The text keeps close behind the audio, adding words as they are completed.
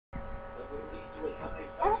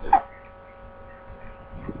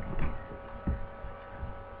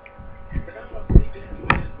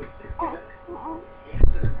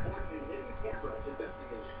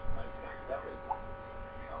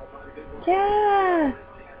Yeah.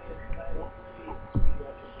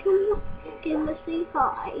 Give me say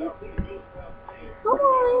hi. Come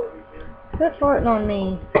on. Quit farting on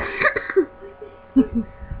me.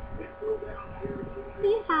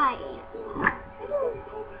 Say hi.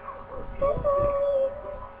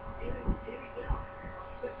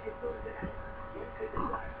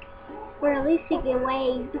 Or at least you can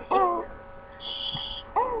wave.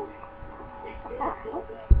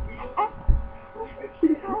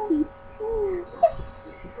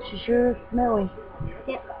 She sure is smelly.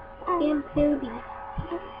 Yep. And foodie.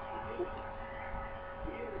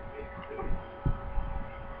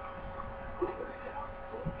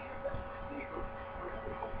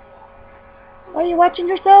 Are you watching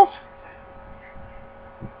yourself?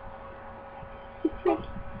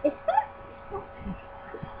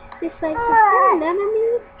 It's like the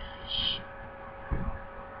enemy.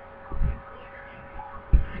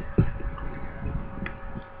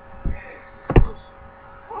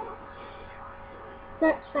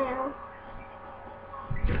 Touchdown.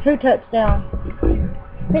 Who touchdown?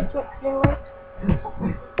 Pittsburgh Steelers.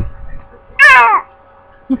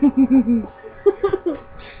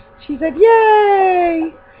 She said,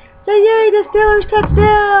 yay! Say yay, the Steelers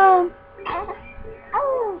touchdown!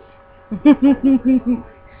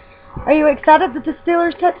 Are you excited that the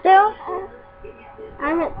Steelers touchdown?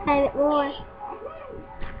 I'm excited more.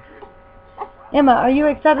 Emma, are you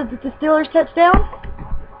excited that the Steelers touchdown?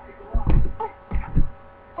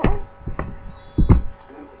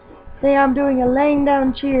 Say, I'm doing a laying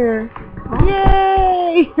down cheer.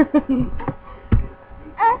 Yay!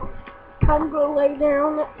 I'm gonna lay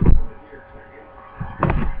down.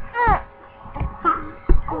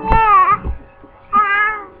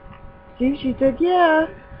 See, she said, yeah.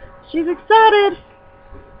 She's excited.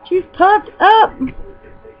 She's pumped up.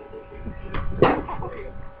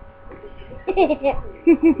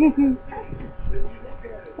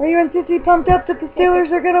 Are you and Sissy pumped up that the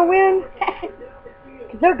Steelers are going to win?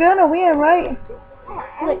 'Cause they're going to win, right?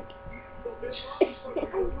 Look.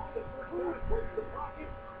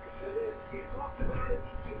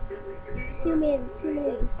 Zoom in.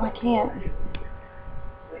 I can't.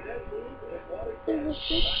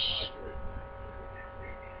 Shh.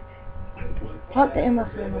 Talk to Emma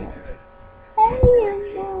for a minute. Hey,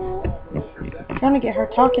 Emma. Trying to get her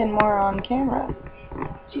talking more on camera.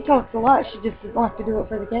 She talks a lot, she just doesn't like to do it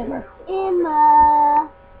for the camera. Emma.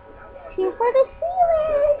 Cheer for the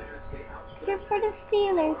Steelers. Cheer for the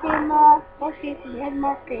Steelers, Emma. Oh, she's red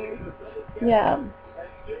marker. Yeah.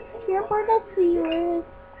 Cheer for the Steelers.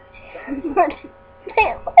 For the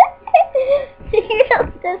Steelers. She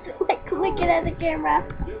doesn't like looking at the camera.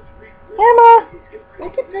 Emma!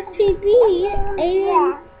 Look at the TV.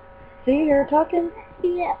 And See her talking?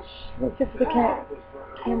 yeah. Look if the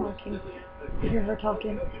camera can hear her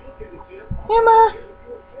talking. Emma!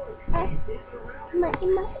 Emma.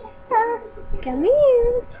 Come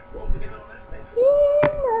here.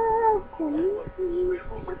 Emma. Come here.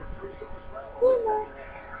 Emma.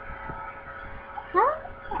 Huh?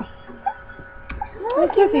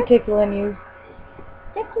 What's Sissy tickling you?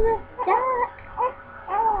 Nicholas, stop.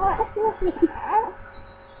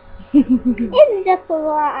 It's just a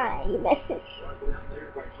line.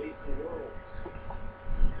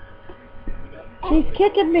 She's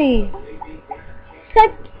kicking me.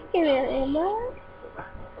 Stop kicking it, Emma.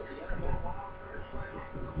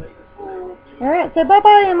 Alright, say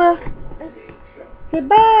bye-bye, Emma. Say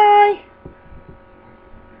bye.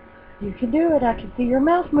 You can do it. I can see your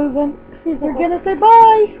mouth moving. You're going to say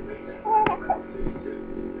bye.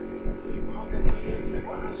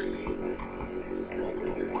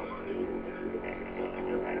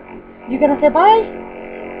 You going to say bye?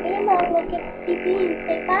 Emma, look at the TV and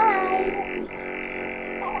say bye.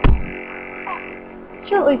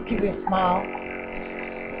 She'll at least give you a smile.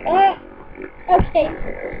 Okay.